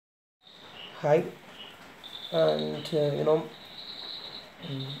Hi, and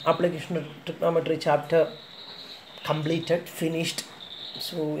application of trigonometry chapter completed, finished.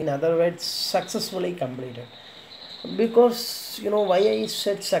 So, in other words, successfully completed. Because why I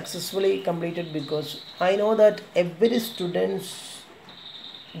said successfully completed, because I know that every students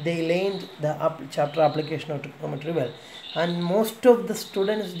they learned the chapter application of trigonometry well, and most of the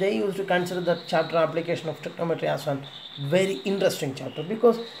students they used to consider the chapter application of trigonometry as a very interesting chapter,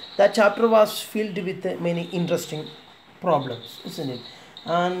 because that chapter was filled with many interesting problems, isn't it?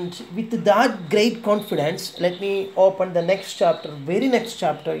 And with that great confidence, let me open the next chapter, very next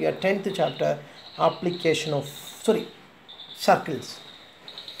chapter, your 10th chapter, application of circles.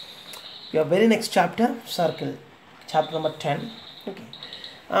 Your very next chapter, circle, chapter number 10. Okay.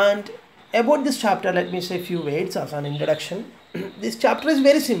 And about this chapter, let me say a few words as an introduction. This chapter is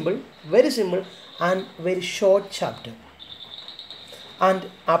very simple and very short chapter. And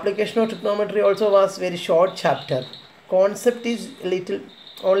application of trigonometry also was very short chapter. Concept is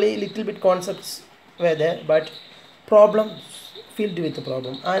only little bit concepts were there, but problems filled with the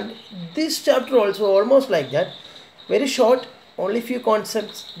problem. And this chapter also almost like that, very short, only few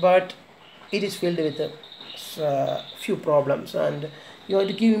concepts, but it is filled with few problems. And you have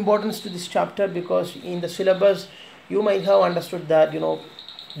to give importance to this chapter, because in the syllabus you might have understood that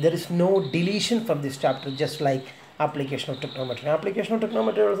there is no deletion from this chapter, just like application of trigonometry. Application of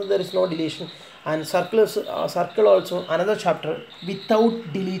trigonometry also there is no deletion, and circle also another chapter without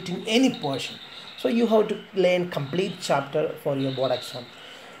deleting any portion. So you have to learn complete chapter for your board exam.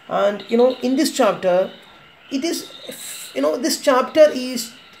 And in this chapter, it is this chapter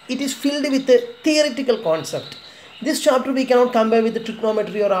is filled with a theoretical concept. This chapter we cannot compare with the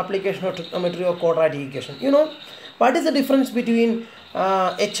trigonometry or application of trigonometry or quadratic equation. What is the difference between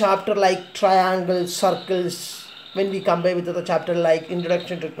a chapter like triangles, circles, when we compare with the chapter like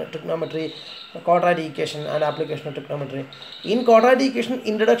introduction to trigonometry, quadratic equation and application of trigonometry? In quadratic equation,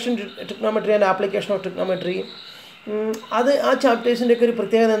 introduction to trigonometry and application of trigonometry, അത് ആ ചാപ്റ്റേഴ്സിൻ്റെ ഒക്കെ ഒരു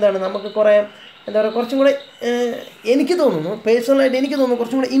പ്രത്യേകത എന്താണ്? നമുക്ക് കുറേ എന്താ പറയുക, കുറച്ചും കൂടെ എനിക്ക് തോന്നുന്നു, പേഴ്സണലായിട്ട് എനിക്ക് തോന്നുന്നു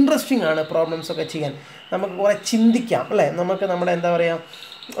കുറച്ചും കൂടെ ഇൻട്രസ്റ്റിംഗ് ആണ് പ്രോബ്ലംസൊക്കെ ചെയ്യാൻ. നമുക്ക് കുറേ ചിന്തിക്കാം അല്ലേ, നമുക്ക് നമ്മുടെ എന്താ പറയുക,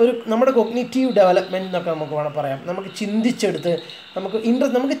 നമ്മുടെ കോഗ്നിറ്റീവ് ഡെവലപ്മെൻറ്റ് എന്നൊക്കെ നമുക്ക് വേണം പറയാം. നമുക്ക് ചിന്തിച്ചെടുത്ത്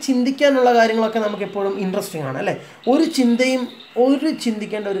നമുക്ക് ചിന്തിക്കാനുള്ള കാര്യങ്ങളൊക്കെ നമുക്ക് എപ്പോഴും ഇൻട്രസ്റ്റിംഗ് ആണ് അല്ലേ.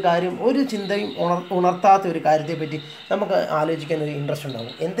 ചിന്തിക്കേണ്ട ഒരു കാര്യം, ഒരു ചിന്തയും ഉണർത്താത്ത ഒരു കാര്യത്തെപ്പറ്റി നമുക്ക് ആലോചിക്കാൻ ഒരു ഇൻട്രസ്റ്റ്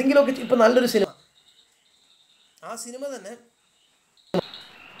ഉണ്ടാകും. എന്തെങ്കിലുമൊക്കെ ഇപ്പോൾ നല്ലൊരു സിനിമ, ആ സിനിമ തന്നെ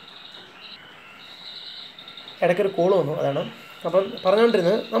ഇടയ്ക്കൊരു കോൾ വന്നു, അതാണ്. അപ്പം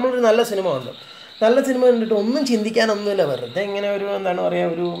പറഞ്ഞുകൊണ്ടിരുന്നത്, നമ്മളൊരു നല്ല സിനിമ കണ്ടിട്ട് ഒന്നും ചിന്തിക്കാനൊന്നുമില്ല, വെറുതെ ഇങ്ങനെ ഒരു എന്താണ്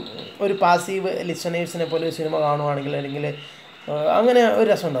പറയുക, ഒരു പാസീവ് ലിസണേഴ്സിനെ പോലെ ഒരു സിനിമ കാണുവാണെങ്കിൽ അല്ലെങ്കിൽ അങ്ങനെ ഒരു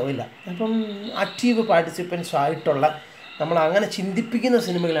രസം ഉണ്ടാവില്ല. അപ്പം ആക്റ്റീവ് പാർട്ടിസിപ്പൻസ് ആയിട്ടുള്ള നമ്മൾ അങ്ങനെ ചിന്തിപ്പിക്കുന്ന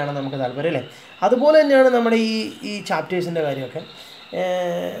സിനിമകളാണ് നമുക്ക് താല്പര്യം അല്ലേ. അതുപോലെ തന്നെയാണ് നമ്മുടെ ഈ ചാപ്റ്റേഴ്സിൻ്റെ കാര്യമൊക്കെ.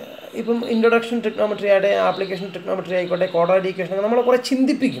 ഇപ്പം ഇൻട്രൊഡക്ഷൻ ട്രിഗ്നോമെട്രി ആയിട്ട് ആപ്ലിക്കേഷൻ ട്രിഗ്നോമെട്രി ആയിക്കോട്ടെ, ക്വാഡ്രാറ്റിക് ഇക്വേഷൻ ഒക്കെ നമ്മളെ കുറേ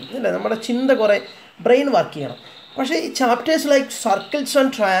ചിന്തിപ്പിക്കും അല്ലേ, നമ്മുടെ ചിന്ത കുറേ ബ്രെയിൻ വർക്ക് ചെയ്യണം. പക്ഷേ ഈ ചാപ്റ്റേഴ്സ് ലൈക്ക് സർക്കിൾസ്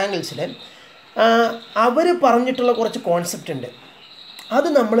ആൻഡ് ട്രയാങ്കിൾസിൽ അവർ പറഞ്ഞിട്ടുള്ള കുറച്ച് കോൺസെപ്റ്റ് ഉണ്ട്, അത്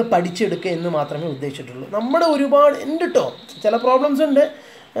നമ്മൾ പഠിച്ചെടുക്കുക എന്ന് മാത്രമേ ഉദ്ദേശിച്ചിട്ടുള്ളൂ. നമ്മുടെ ഒരുപാട് ഉണ്ട് കേട്ടോ, ചില പ്രോബ്ലംസ് ഉണ്ട്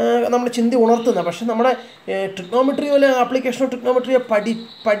നമ്മുടെ ചിന്ത ഉണർത്തുന്ന. പക്ഷേ നമ്മുടെ ട്രിഗ്നോമെട്രിയോ അല്ലെങ്കിൽ ആപ്ലിക്കേഷൻ ഓഫ് ട്രിഗ്നോമെട്രിയോ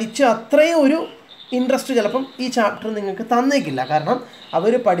പഠിച്ച അത്രയും ഒരു ഇൻട്രസ്റ്റ് ചിലപ്പം ഈ ചാപ്റ്റർ നിങ്ങൾക്ക് തന്നേക്കില്ല. കാരണം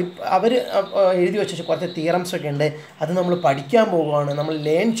അവർ എഴുതി വെച്ച കുറച്ച് തിയറംസൊക്കെ ഉണ്ട്, അത് നമ്മൾ പഠിക്കാൻ പോവുകയാണ്, നമ്മൾ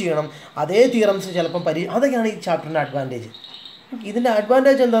ലേൺ ചെയ്യണം. അതേ തിയറംസ് ചിലപ്പം അതൊക്കെയാണ് ഈ ചാപ്റ്ററിൻ്റെ അഡ്വാൻറ്റേജ്. ഇതിൻ്റെ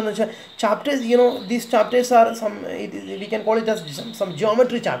അഡ്വാൻറ്റേജ് എന്താണെന്ന് വെച്ചാൽ, chapters these chapters R we can call it as some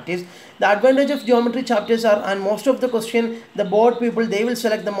geometry chapters. The advantage of geometry chapters are, and most of the question, the board people they will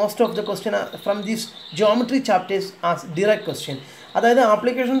select the most of the question from these geometry chapters as direct question. അതായത്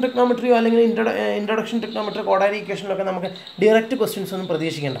application ടെക്നോമെട്രിയോ അല്ലെങ്കിൽ introduction ടെക്നോമെട്രി, quadratic ഇക്വേഷനിലൊക്കെ നമുക്ക് direct questions ഒന്നും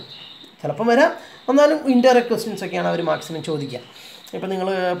പ്രതീക്ഷിക്കേണ്ട. ചിലപ്പം വരാം, എന്നാലും indirect questions ഒക്കെയാണ് അവർ maximum ചോദിക്കുക. ഇപ്പം നിങ്ങൾ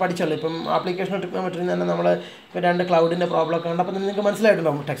പഠിച്ചല്ലോ, ഇപ്പം ആപ്ലിക്കേഷൻ ടെക്നോമെട്രിയിൽ തന്നെ നമ്മൾ ഇപ്പോൾ 2 ക്ലൗഡിൻ്റെ പ്രോബ്ലം ഒക്കെ ഉണ്ട്. അപ്പം നിങ്ങൾക്ക്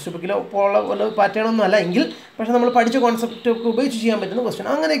മനസ്സിലായിട്ടുണ്ടാവും, ടെക്സ്റ്റ് ബുക്കിലോ പോലെ പാറ്റേൺ ഒന്നും അല്ല എങ്കിൽ, പക്ഷേ നമ്മൾ പഠിച്ച കോൺസെപ്റ്റ് ഒക്കെ ഉപയോഗിച്ച് ചെയ്യാൻ പറ്റുന്ന ക്വസ്റ്റ്യൻ,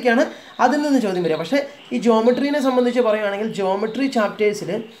 അങ്ങനെയൊക്കെയാണ് അതിൽ നിന്ന് ചോദ്യം വരിക. പക്ഷേ ഈ ജോമെട്രീനെ സംബന്ധിച്ച് പറയുകയാണെങ്കിൽ, ജോമെട്രി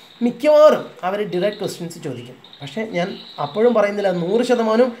ചാപ്റ്റേഴ്സിൽ മിക്കവാറും അവർ ഡയറക്റ്റ് ക്വസ്റ്റ്യൻസ് ചോദിക്കും. പക്ഷേ ഞാൻ അപ്പോഴും പറയുന്നില്ല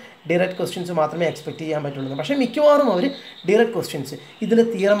 100% ഡയറക്റ്റ് ക്വസ്റ്റ്യൻസ് മാത്രമേ എക്സ്പെക്റ്റ് ചെയ്യാൻ പറ്റുള്ളൂ. പക്ഷേ മിക്കവാറും അവർ ഡയറക്റ്റ് ക്വസ്റ്റ്യൻസ്, ഇതിൽ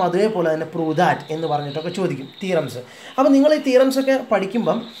തിയറം അതേപോലെ തന്നെ പ്രൂവ് ദാറ്റ് എന്ന് പറഞ്ഞിട്ടൊക്കെ ചോദിക്കും, തിയറംസ്. അപ്പോൾ നിങ്ങൾ ഈ തിയറംസൊക്കെ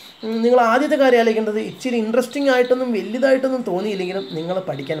പഠിക്കുമ്പം നിങ്ങൾ ആദ്യത്തെ കാര്യം ആലോചിക്കേണ്ടത്, ഇച്ചിരി ഇൻട്രസ്റ്റിംഗ് ആയിട്ടൊന്നും വലിയതായിട്ടൊന്നും തോന്നിയില്ലെങ്കിലും നിങ്ങൾ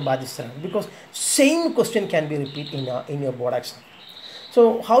പഠിക്കാൻ ബാധ്യസ്ഥരാണ്. Because same question can be repeat in your board exam.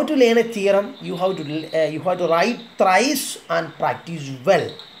 So how to learn a theorem? You have to write thrice and practice well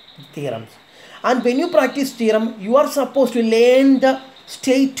theorems. And when you practice theorem, you are supposed to learn the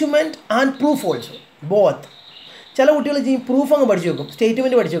statement and proof also, both. ചില കുട്ടികൾ ചെയ്യും proof അങ്ങ് പഠിച്ചു വെക്കും,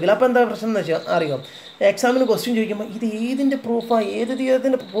 statement പഠിച്ചു വെക്കില്ല. അപ്പോൾ എന്താ പ്രശ്നം എന്ന് വെച്ചാൽ അറിയാം, എക്സാമിന് ക്വസ്റ്റ്യൻ ചോദിക്കുമ്പോൾ ഇത് ഏതിൻ്റെ പ്രൂഫാണ്, ഏത്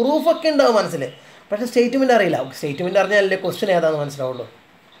തീയതിൻ്റെ പ്രൂഫൊക്കെ ഉണ്ടാവും മനസ്സിൽ, പക്ഷേ സ്റ്റേറ്റ്മെൻറ്റ് അറിയില്ല. സ്റ്റേറ്റ്മെൻറ്റ് അറിഞ്ഞാലല്ലേ ക്വസ്റ്റ്യൻ ഏതാണെന്ന് മനസ്സിലാവുള്ളൂ.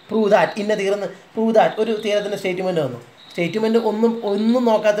 പ്രൂവ് ദാറ്റ്, ഇന്ന തീർന്ന് പ്രൂവ് ദാറ്റ്, ഒരു തീരത്തിൻ്റെ സ്റ്റേറ്റ്മെൻറ്റ് വന്നു. സ്റ്റേറ്റ്മെൻറ്റ് ഒന്നും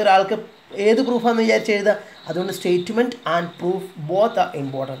നോക്കാത്ത ഒരാൾക്ക് ഏത് പ്രൂഫാണെന്ന് വിചാരിച്ച് എഴുതുക. അതുകൊണ്ട് statement and proof both are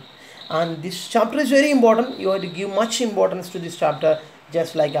important. And this chapter is very important. You have to give much importance to this chapter,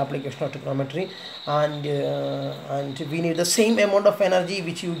 just like application of trigonometry, and we need the same amount of energy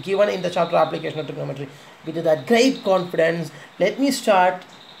which you given in the chapter application of trigonometry. With that great confidence, let me start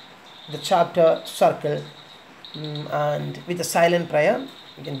the chapter circle, and with a silent prayer.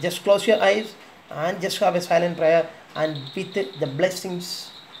 You can just close your eyes and just have a silent prayer, and with the blessings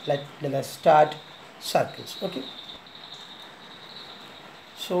let us start circles. Okay,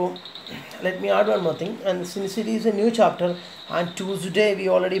 so let me add one more thing. And since it is a new chapter, and Tuesday we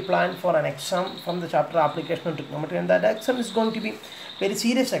already planned for an exam from the chapter application of trigonometry, and that exam is going to be very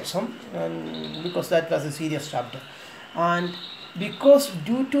serious exam, and because that was a serious chapter, and because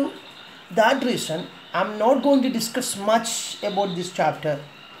due to that reason I'm not going to discuss much about this chapter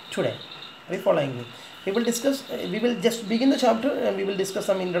today. Are you following me? We will just begin the chapter, and we will discuss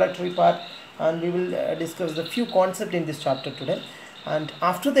some introductory part, and we will discuss the few concepts in this chapter today. And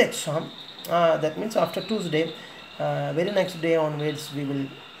after the exam, that means after Tuesday, very next day onwards, we will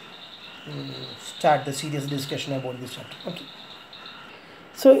start the serious discussion about this chapter. Okay.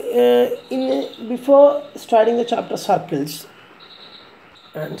 So before starting the chapter circles,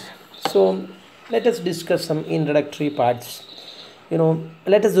 and so let us discuss some introductory parts.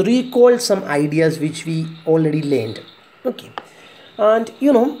 Let us recall some ideas which we already learned. Okay. And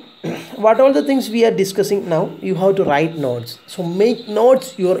what all the things we are discussing now, you have to write notes. So make notes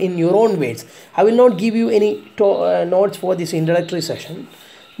in your own words. I will not give you any notes for this introductory session.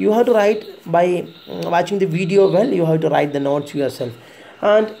 You have to write by watching the video. Well, you have to write the notes yourself.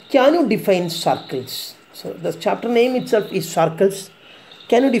 And can you define circles? So the chapter name itself is circles.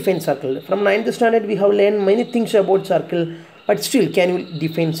 Can you define circle? From 9th standard we have learned many things about circle, but still, can you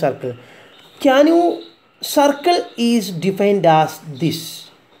define circle? Circle is defined as this.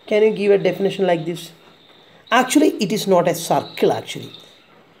 Can you give a definition like this? Actually, it is not a circle actually.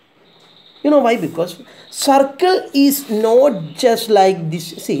 You know why? Because circle is not just like this.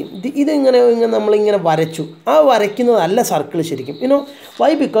 See, ഇത് ഇങ്ങനെ നമ്മളിങ്ങനെ വരച്ചു, ആ വരയ്ക്കുന്നതല്ല circle ശരിക്കും.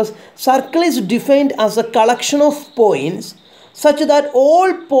 Why? Because circle is defined as a collection of points such that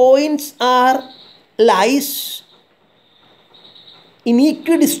all points are lies in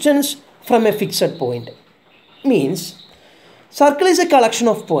equidistance from a fixed point. Means circle is a collection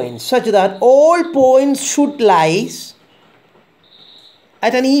of points such that all points should lie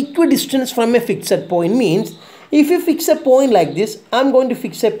at an equidistance from a fixed point. Means if you fix a point like this, I'm going to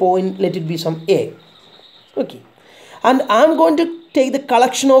fix a point, let it be some A. Okay. And I'm going to take the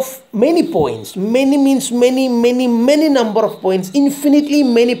collection of many points. Many means many number of points. Infinitely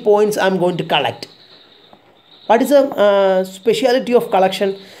many points I'm going to collect. What is the speciality of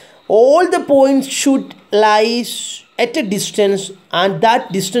collection? All the points should lie at a distance, and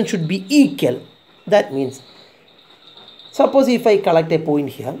that distance should be equal. That means, suppose if I collect a point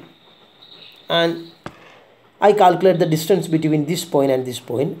here, and I calculate the distance between this point and this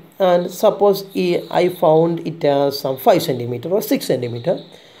point, and suppose I found it as some 5 centimeter or 6 centimeter,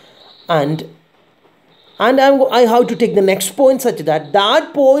 and I have to take the next point such that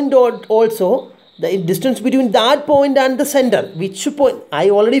that point also, the distance between that point and the center, which point I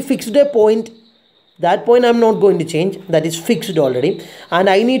already fixed a point, that point I'm not going to change, that is fixed already, and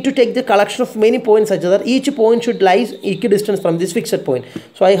I need to take the collection of many points such that each point should lie equidistant from this fixed point.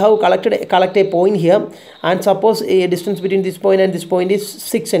 So I have collect a point here, and suppose a distance between this point and this point is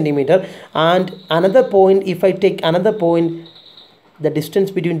 6 centimeter, and another point, if I take another point, the distance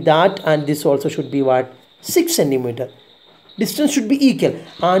between that and this also should be what? 6 centimeter. Distance should be equal.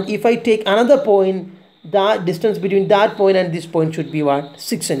 And if I take another point, the distance between that point and this point should be what?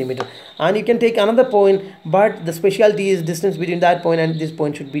 6 centimeter. And you can take another point, but the specialty is distance between that point and this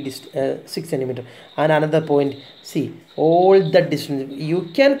point should be 6 centimeter. And another point, see, all the distance, you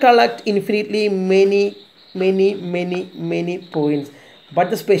can collect infinitely many points, but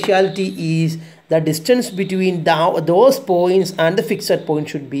the specialty is the distance between those points and the fixed point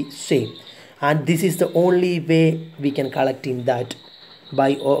should be same. And this is the only way we can collect in that,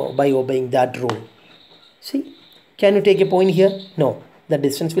 by obeying that rule. See, can you take a point here? No, the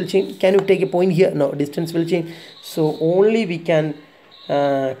distance will change. Can you take a point here? No, distance will change. So only we can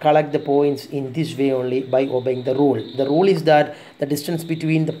collect the points in this way only by obeying the rule. The rule is that the distance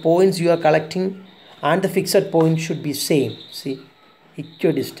between the points you are collecting and the fixed point should be same. See,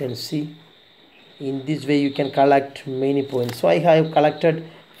 equidistance. See, in this way you can collect many points. So I have collected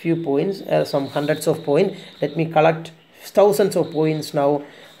few points, some hundreds of points. Let me collect thousands of points now,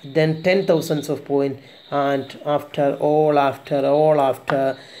 then 10,000s of points, and after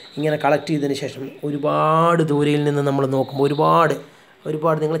ഇങ്ങനെ collect ചെയ്തതിന് ശേഷം ഒരുപാട് ദൂരയിൽ നിന്ന് നമ്മൾ നോക്കുമ്പോൾ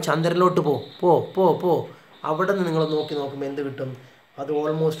ഒരുപാട് നിങ്ങൾ ചന്ദ്രനിലോട്ട് പോ അവിടെ നിന്ന് നിങ്ങൾ നോക്കുമ്പോൾ എന്ത് കിട്ടും? അത്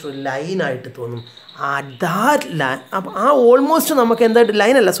ഓൾമോസ്റ്റ് ഒരു ലൈനായിട്ട് തോന്നും. അപ്പോൾ ആ ഓൾമോസ്റ്റ് നമുക്ക് എന്തായിട്ട്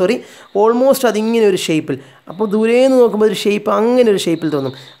ലൈനല്ല, ഓൾമോസ്റ്റ് അതിങ്ങനെ ഒരു ഷേപ്പിൽ, അപ്പോൾ ദൂരേന്ന് നോക്കുമ്പോൾ ഒരു ഷേപ്പ്, അങ്ങനെ ഒരു ഷേപ്പിൽ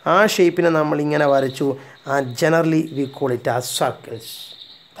തോന്നും. ആ ഷേപ്പിനെ നമ്മളിങ്ങനെ വരച്ചു. And generally we call it as circles.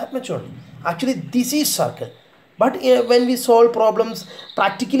 That much only. Actually, this is circle. But when we solve problems,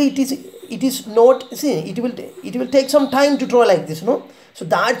 practically it is not. See, it will take some time to draw like this, no? So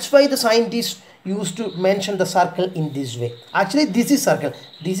that's why the scientists used to mention the circle in this way. Actually, this is circle.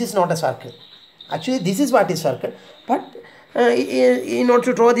 This is not a circle. Actually, this is what is circle. But in order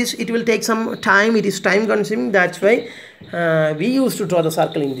to draw this, it will take some time. It is time consuming. That's why we used to draw the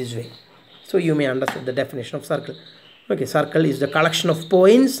circle in this way. So you may understand the definition of circle. Okay, circle is the collection of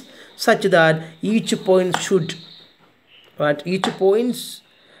points such that each point should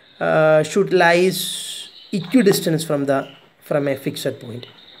lies equidistance from a fixed point.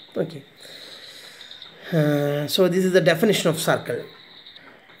 Okay, so this is the definition of circle.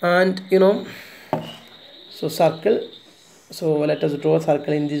 And so circle. So let us draw a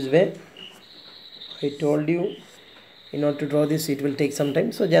circle in this way. I told you, in order to draw this, it will take some time.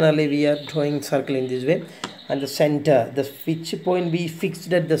 So generally we are drawing circle in this way. And the center, which point we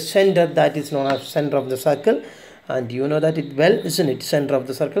fixed at the center, that is known as center of the circle. And you know that it well, isn't it? Center of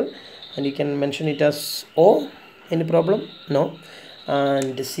the circle. And you can mention it as O. Any problem? No.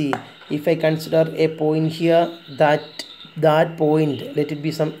 And see, if I consider a point here, that point, let it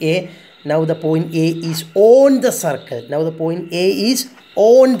be some A. Now the point A is on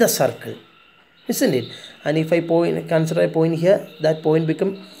the circle. Isn't it? And if I consider a point here, that point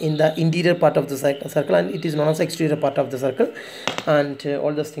become in the interior part of the circle, and it is known as exterior part of the circle. And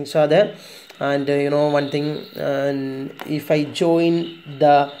all those things are there. And one thing, if I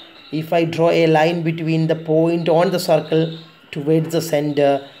draw a line between the point on the circle towards the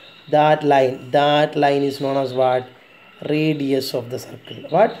center, that line is known as what? Radius of the circle.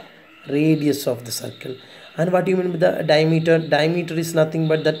 What? Radius of the circle. And what do you mean by the diameter? Diameter is nothing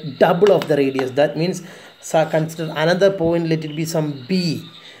but the double of the radius. That means, consider another point, let it be some B.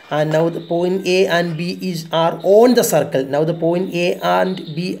 And now the point A and B are on the circle. Now the point A and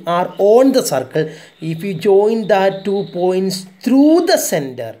B are on the circle. If you join that 2 points through the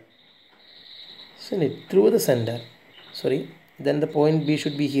center, isn't it? Through the center. Then the point B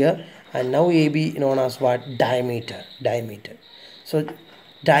should be here. And now AB known as what? Diameter. So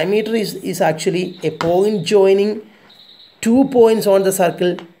diameter is actually a point joining 2 points on the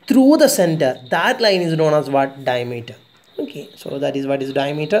circle through the center. That line is known as what? Diameter. Okay, so that is what is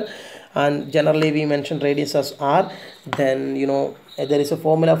diameter. And generally we mention radius as R. Then there is a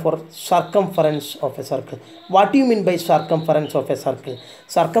formula for circumference of a circle. What do you mean by circumference of a circle?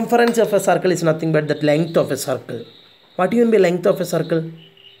 Circumference of a circle is nothing but the length of a circle. What do you mean by length of a circle?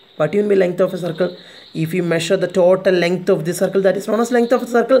 If you measure the total length of the circle, that is known as length of a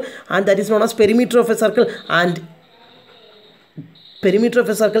circle, and that is known as perimeter of a circle. And perimeter of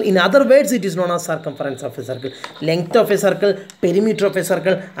a circle, in other words, it is known as circumference of a circle. Length of a circle, perimeter of a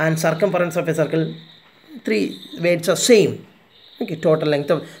circle, and circumference of a circle, 3 words are same. Okay, total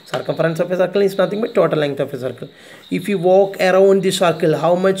length of circumference of a circle is nothing but total length of a circle. If you walk around the circle,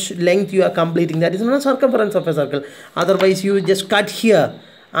 how much length you are completing, that is known as circumference of a circle. Otherwise, you just cut here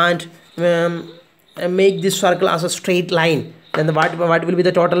and make this circle as a straight line. Then what will be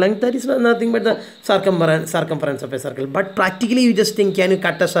the total length? That is nothing but the circumference of a circle. But practically you just think, can you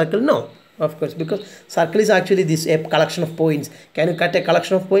cut a circle? No, of course, because circle is actually this a collection of points. Can you cut a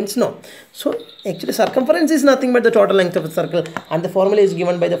collection of points? No. So actually circumference is nothing but the total length of a circle, and the formula is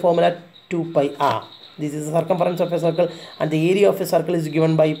given by the formula 2 pi r. This is the circumference of a circle, and the area of a circle is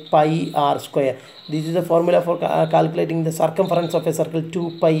given by pi r square. This is the formula for calculating the circumference of a circle,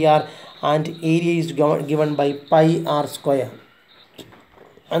 2 pi r, and area is given by pi r square.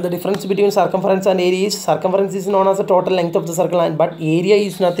 And the difference between circumference and area is, circumference is known as the total length of the circle, but area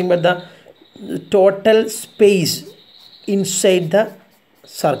is nothing but the total space inside the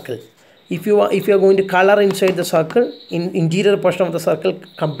circle. If you are going to color inside the circle, in interior portion of the circle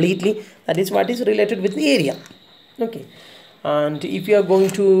completely, that is what is related with the area. Okay, and if you are going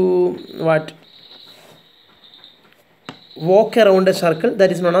to walk around a circle,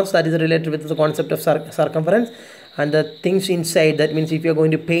 that is related with the concept of circumference. and the things inside, that means if you're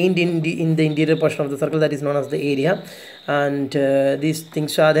going to paint in the interior portion of the circle, that is known as the area, and these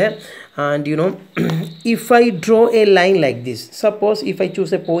things are there. And if I draw a line like this, suppose if I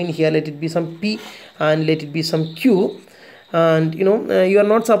choose a point here, let it be some P and let it be some Q, and you are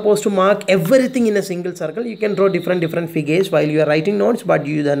not supposed to mark everything in a single circle. You can draw different figures while you are writing notes, but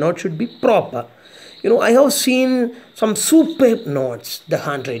the note should be proper. I have seen some superb notes, the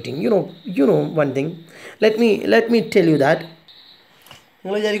handwriting, one thing, let me tell you that.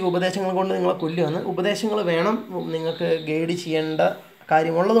 നിങ്ങൾ വിചാരിക്കും ഉപദേശങ്ങൾ കൊണ്ട് നിങ്ങളെ കൊല്ലുമെന്ന്. ഉപദേശങ്ങൾ വേണം, നിങ്ങൾക്ക് guide ചെയ്യേണ്ട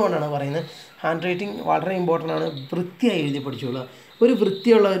കാര്യമുള്ളത് കൊണ്ടാണ് പറയുന്നത്. ഹാൻഡ് റൈറ്റിംഗ് വളരെ ഇമ്പോർട്ടൻ്റ് ആണ്. വൃത്തിയായി എഴുതി പഠിച്ചോളൂ. ഒരു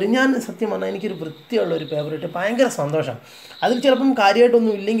വൃത്തിയുള്ളവർ, ഞാൻ സത്യം പറഞ്ഞാൽ എനിക്കൊരു വൃത്തിയുള്ള ഒരു പേപ്പർ ഇട്ട് ഭയങ്കര സന്തോഷം. അതിൽ ചിലപ്പം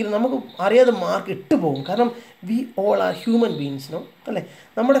കാര്യമായിട്ടൊന്നും ഇല്ലെങ്കിലും നമുക്ക് അറിയാതെ മാർക്ക് ഇട്ട് പോകും. കാരണം we all are human beings, അല്ലേ?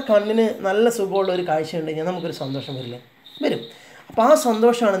 നമ്മുടെ കണ്ണിന് നല്ല സുഖമുള്ള ഒരു കാഴ്ച ഉണ്ടെങ്കിൽ നമുക്കൊരു സന്തോഷം വരും. അപ്പോൾ ആ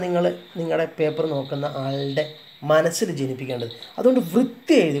സന്തോഷമാണ് നിങ്ങളുടെ പേപ്പർ നോക്കുന്ന ആളുടെ മനസ്സിൽ ജനിപ്പിക്കേണ്ടത്. അതുകൊണ്ട്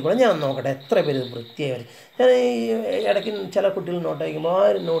വൃത്തി എഴുതിക്കോളാം. ഞാൻ നോക്കട്ടെ എത്ര പേര് വൃത്തിയായി വരും. ഞാൻ ഇടയ്ക്ക് ചില കുട്ടികൾ നോട്ട് അയക്കുമ്പോൾ ആ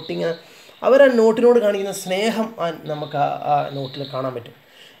നോട്ടിങ്, അവരാ നോട്ടിനോട് കാണിക്കുന്ന സ്നേഹം നമുക്ക് ആ നോട്ടിൽ കാണാൻ പറ്റും.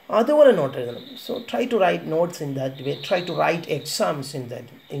 അതുപോലെ നോട്ട് എഴുതണം. So try to right notes in that way, try to right exams in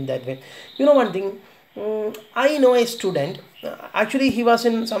that way. One thing, I know a student, actually he was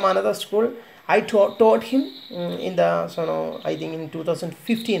in some another school. I taught him in the, I think in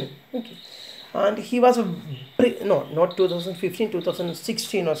 2015, okay. And he was not 2015,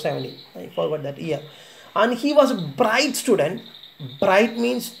 2016 or 17, I forgot that year. And he was a bright student. Bright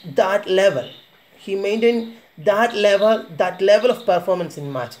means that level. He maintained that level of performance in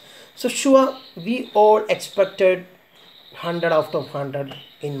maths. So sure, we all expected 100 out of 100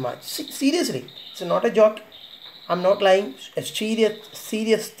 in maths. Seriously, it's not a joke. I'm not lying. A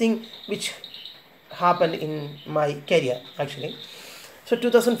serious thing which happened in my career actually. So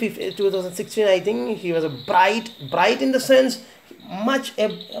 2016, I think he was a bright in the sense,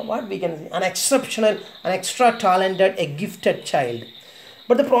 what we can say, an exceptional, an extra talented, a gifted child.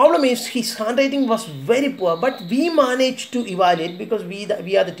 But the problem is his handwriting was very poor. But we managed to evaluate, because we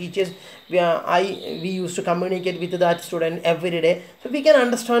are the teachers. We used to communicate with that student every day, so we can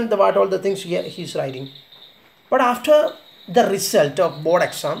understand what all the things he's writing. But after the result of board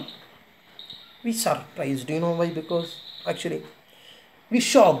exam, we surprised. Do you know why? Because actually we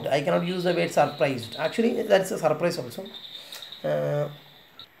shocked. I cannot use the word surprised. Actually, that's a surprise also.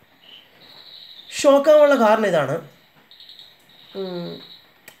 ഷോക്കാനുള്ള കാരണം ഇതാണ്.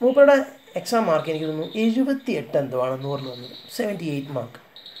 മൂപ്പരുടെ exam mark എനിക്ക് തോന്നുന്നു 78 എന്തോ ആണ് 100 വന്നത്, 78 mark.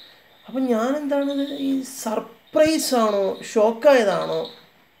 അപ്പം ഞാനെന്താണിത്, ഈ സർപ്രൈസാണോ ഷോക്കായതാണോ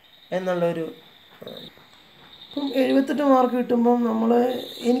എന്നുള്ളൊരു. അപ്പം 78 മാർക്ക് കിട്ടുമ്പം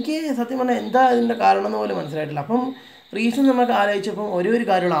എനിക്ക് സത്യം പറഞ്ഞാൽ എന്താ അതിൻ്റെ കാരണം എന്ന് പോലും മനസ്സിലായിട്ടില്ല. അപ്പം റീസൺ നമുക്ക് ആലോചിച്ചപ്പം ഒരു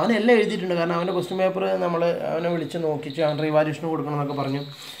കാര്യമുള്ളൂ, അവനെല്ലാം എഴുതിയിട്ടുണ്ട്. കാരണം അവൻ്റെ ക്വസ്റ്റ്യൻ പേപ്പർ അവനെ വിളിച്ച് നോക്കിച്ച് അവൻ റിവാലുവേഷന് കൊടുക്കണം എന്നൊക്കെ പറഞ്ഞു.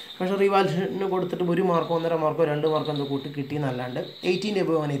 പക്ഷേ റിവാലുവേഷന് കൊടുത്തിട്ട് 1 മാർക്കോ 1.5 മാർക്കോ 2 മാർക്കോ എന്തോ കൂട്ടി കിട്ടിയെന്നല്ലാണ്ട് 18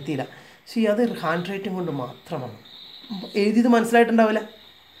 എബോവ് അവൻ എത്തിയില്ല. അത് ഹാൻഡ് റൈറ്റിംഗ് കൊണ്ട് മാത്രമാണ്. എഴുതിയത് മനസ്സിലായിട്ടുണ്ടാവില്ല.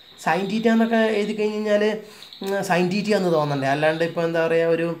 സൈൻ തീറ്റ എന്നൊക്കെ എഴുതി കഴിഞ്ഞ് കഴിഞ്ഞാൽ സൈൻ തീറ്റ എന്ന് തോന്നണ്ടേ, അല്ലാണ്ട് ഇപ്പോൾ എന്താ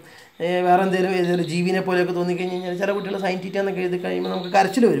പറയുക, ഒരു വേറെ എന്തെങ്കിലും ജീവിനെ പോലെയൊക്കെ തോന്നിക്കഴിഞ്ഞ് കഴിഞ്ഞാൽ ചില കുട്ടികൾ സൈൻ തീറ്റ എന്നൊക്കെ എഴുതി കഴിയുമ്പോൾ നമുക്ക്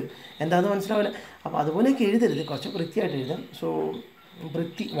കരച്ചിൽ വരും, എന്താണെന്ന് മനസ്സിലാവില്ല. അപ്പോൾ അതുപോലെയൊക്കെ എഴുതരുത്, കുറച്ച് വൃത്തിയായിട്ട് എഴുതാം. സോ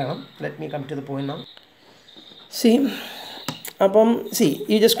വൃത്തി വേണം. Let me come to the point now. അപ്പം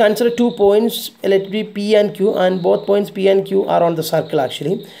you just consider 2 points, let it be P and Q, and both points P and Q are on the circle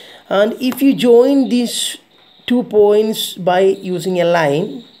actually. And if you join these 2 points by using a line,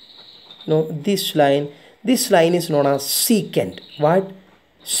 this line is known as secant. What?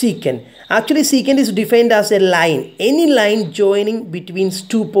 Secant. Actually, secant is defined as a line. Any line joining between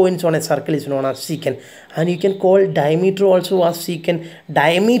 2 points on a circle is known as secant. And you can call diameter also as secant.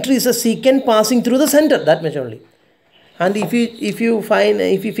 Diameter is a secant passing through the center, that much only. And if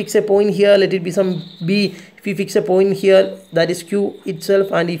you fix a point here, let it be some B. If you fix a point here, that is Q itself.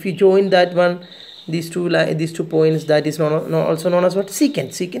 And if you join that one, these two points, that is also known as what? Secant.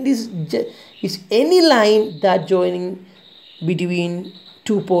 Secant is any line that joining between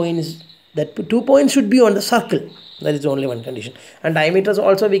 2 points. That 2 points should be on the circle. That is only one condition. And diameters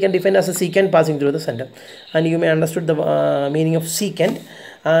also we can define as a secant passing through the center. And you may understood the meaning of secant.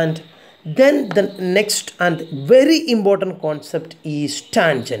 And then the next and very important concept is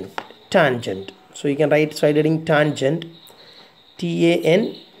tangent. So you can write side heading tangent, tangent,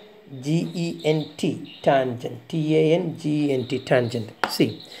 tangent. See,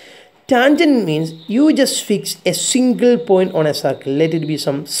 tangent means you just fix a single point on a circle. Let it be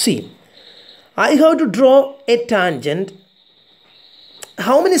some C. I have to draw a tangent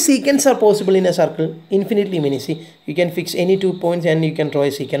how many secants are possible in a circle? Infinitely many. See, you can fix any 2 points and you can draw a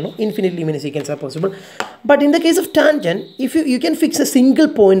secant. No? Infinitely many secants are possible. But in the case of tangent, if you can fix a single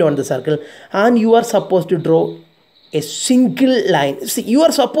point on the circle and you are supposed to draw a single line. See, you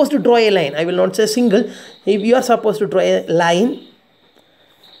are supposed to draw a line. I will not say single. If you are supposed to draw a line,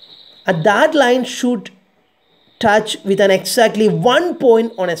 that line should touch with an exactly one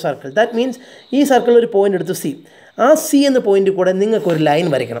point on a circle. That means this circle ഒരു point എടുത്ത് C. ആ C എന്ന point കൂടെ നിങ്ങൾക്ക് ഒരു line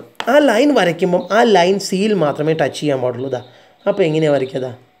വരയ്ക്കണം. ആ line വരയ്ക്കുമ്പോൾ ആ ലൈൻ സിയിൽ മാത്രമേ ടച്ച് ചെയ്യാൻ പാടുള്ളൂ. ഇതാ അപ്പോൾ എങ്ങനെയാണ് വരയ്ക്കുക?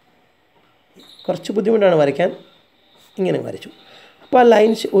 കുറച്ച് ബുദ്ധിമുട്ടാണ് വരയ്ക്കാൻ. ഇങ്ങനെ വരച്ചു. അപ്പോൾ ആ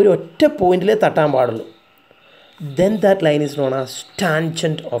ലൈൻ ഒരു ഒറ്റ പോയിന്റിലേ തട്ടാൻ പാടുള്ളൂ. Then that line is known as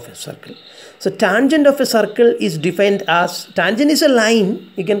tangent of a circle. So tangent of a circle is defined as, tangent is a line,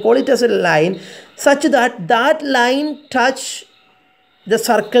 you can call it as a line, such that that line touch the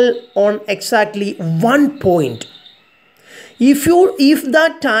circle on exactly one point. If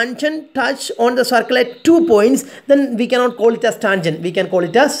that tangent touch on the circle at 2 points, then we cannot call it as tangent, we can call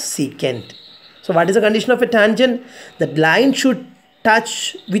it as secant. So what is the condition of a tangent? The line should touch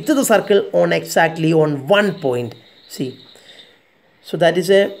with the circle on exactly on one point. See, so that is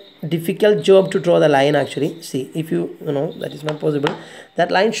a difficult job to draw the line actually. See, if you know that is not possible, that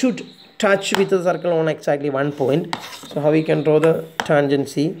line should touch with the circle on exactly one point. So how we can draw the tangent?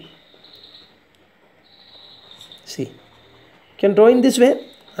 See, you can draw in this way,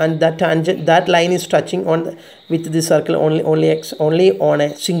 and that tangent, that line is touching on with the circle only on a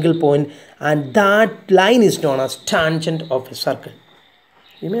single point, and that line is known as tangent of a circle.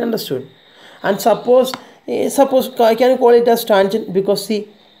 You may understood. And suppose can you call it as tangent, because see,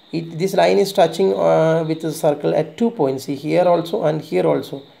 this line is touching with the circle at 2 points. See, here also and here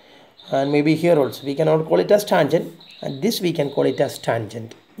also, and maybe here also. We cannot call it as tangent, and this we can call it as tangent.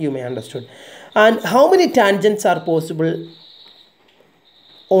 You may understood. And how many tangents are possible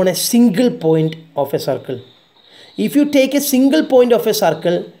on a single point of a circle? If you take a single point of a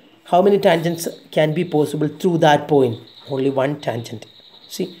circle, how many tangents can be possible through that point? Only one tangent.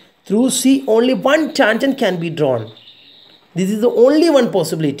 See, through C only one tangent can be drawn. This is the only one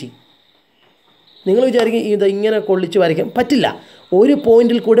possibility. നിങ്ങൾ വിചാരിക്കും ഇത് ഇങ്ങനെ കൊള്ളിച്ച് വരയ്ക്കാൻ പറ്റില്ല. ഒരു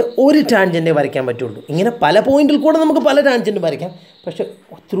പോയിന്റിൽ കൂടെ ഒരു ടാൻജൻറ്റേ വരയ്ക്കാൻ പറ്റുള്ളൂ. ഇങ്ങനെ പല പോയിന്റിൽ കൂടെ നമുക്ക് പല ടാൻജൻറ്റ് വരയ്ക്കാം. പക്ഷേ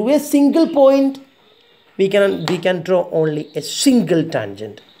through A single point we can draw only a single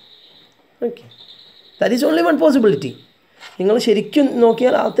tangent. Okay, that is only one possibility. നിങ്ങൾ ശരിക്കും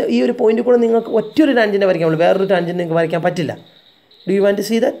നോക്കിയാൽ ഈ ഒരു പോയിന്റിൽ കൂടെ നിങ്ങൾക്ക് ഒറ്റൊരു ടാൻജൻറ്റേ വരയ്ക്കാൻ പറ്റുള്ളൂ. വേറൊരു ടാൻജൻറ്റ് നിങ്ങൾക്ക് വരയ്ക്കാൻ പറ്റില്ല. Do you want to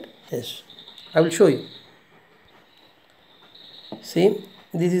see that? Yes, I will show you. See,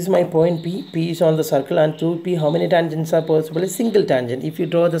 this is my point P. P is on the circle, and through P how many tangents are possible? A single tangent. If you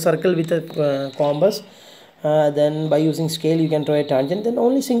draw the circle with a compass, then by using scale you can draw a tangent, then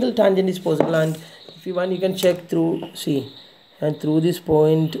only single tangent is possible. And if you want, you can check through C, and through this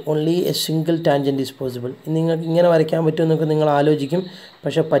point only a single tangent is possible. നിങ്ങൾക്ക് ഇങ്ങനെ വരയ്ക്കാൻ പറ്റുമെന്നൊക്കെ നിങ്ങൾ ആലോചിക്കും,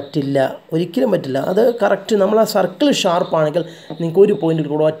 പക്ഷേ പറ്റില്ല, ഒരിക്കലും പറ്റില്ല. അത് കറക്റ്റ് നമ്മൾ ആ സർക്കിൾ ഷാർപ്പാണെങ്കിൽ നിങ്ങൾക്ക് ഒരു പോയിന്റിൽ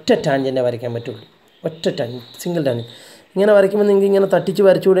കൂടെ ഒറ്റ ടാൻജൻറ്റേ വരയ്ക്കാൻ പറ്റുള്ളൂ. ഒറ്റ ടാൻജൻറ്റ്, സിംഗിൾ ടാൻജൻറ്റ്. ഇങ്ങനെ വരയ്ക്കുമ്പോൾ നിങ്ങൾക്ക് ഇങ്ങനെ തട്ടിച്ച്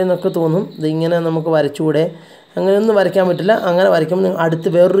വരച്ചുകൂടെ എന്നൊക്കെ തോന്നും. ഇത് ഇങ്ങനെ നമുക്ക് വരച്ചുകൂടെ, അങ്ങനെയൊന്നും വരയ്ക്കാൻ പറ്റില്ല. അങ്ങനെ വരയ്ക്കുമ്പോൾ നിങ്ങൾ അടുത്ത്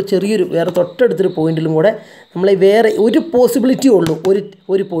വേറെ തൊട്ടടുത്തൊരു പോയിന്റിലും കൂടെ നമ്മൾ വേറെ ഒരു പോസിബിലിറ്റി ഉള്ളൂ,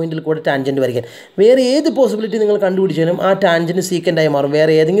 ഒരു പോയിന്റിൽ കൂടെ ടാൻജൻറ്റ് വരയ്ക്കാൻ. വേറെ ഏത് പോസിബിലിറ്റി നിങ്ങൾ കണ്ടുപിടിച്ചാലും ആ ടാൻജൻറ്റ് സീക്കൻ്റായി മാറും,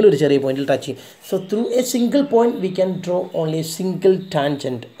 വേറെ ഏതെങ്കിലും ഒരു ചെറിയ പോയിന്റിൽ ടച്ച് ചെയ്യും. So through A single point we can draw only A single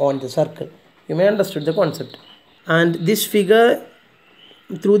tangent on the circle. You may understood the concept. And this figure,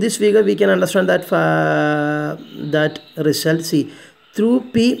 through this figure we can understand that result. See, through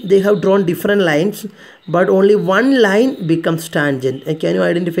P they have drawn different lines, but only one line becomes tangent. And can you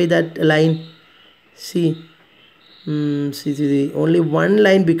identify that line? See, only one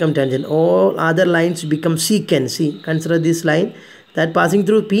line becomes tangent, all other lines become secant. See, consider this line that passing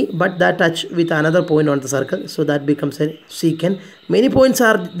through P, but that touch with another point on the circle, so that becomes a secant. Many points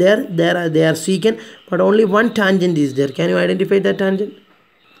are there, they are secant, but only one tangent is there. Can you identify that tangent?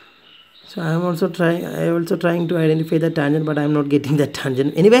 So I am also trying to identify the tangent, but I am not getting that tangent.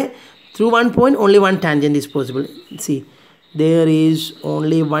 Anyway, through one point only one tangent is possible. See, there is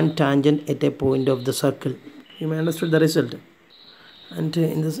only one tangent at a point of the circle. You may understand the result. And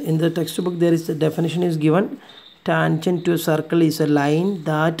in the textbook there is the definition is given. Tangent to a circle is a line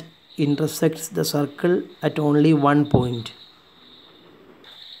that intersects the circle at only one point.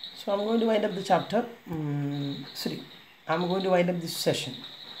 So I'm going to wind up the chapter. I'm going to wind up this session.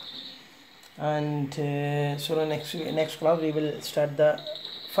 And so next class we will start the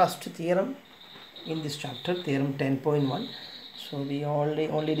first theorem in this chapter, theorem 10.1. So we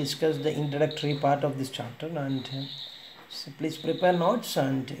only discussed the introductory part of this chapter, and so please prepare notes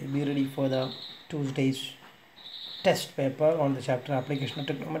and be ready for the Tuesday's test paper on the chapter application of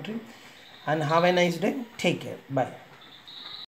trigonometry. And have a nice day. Take care. Bye.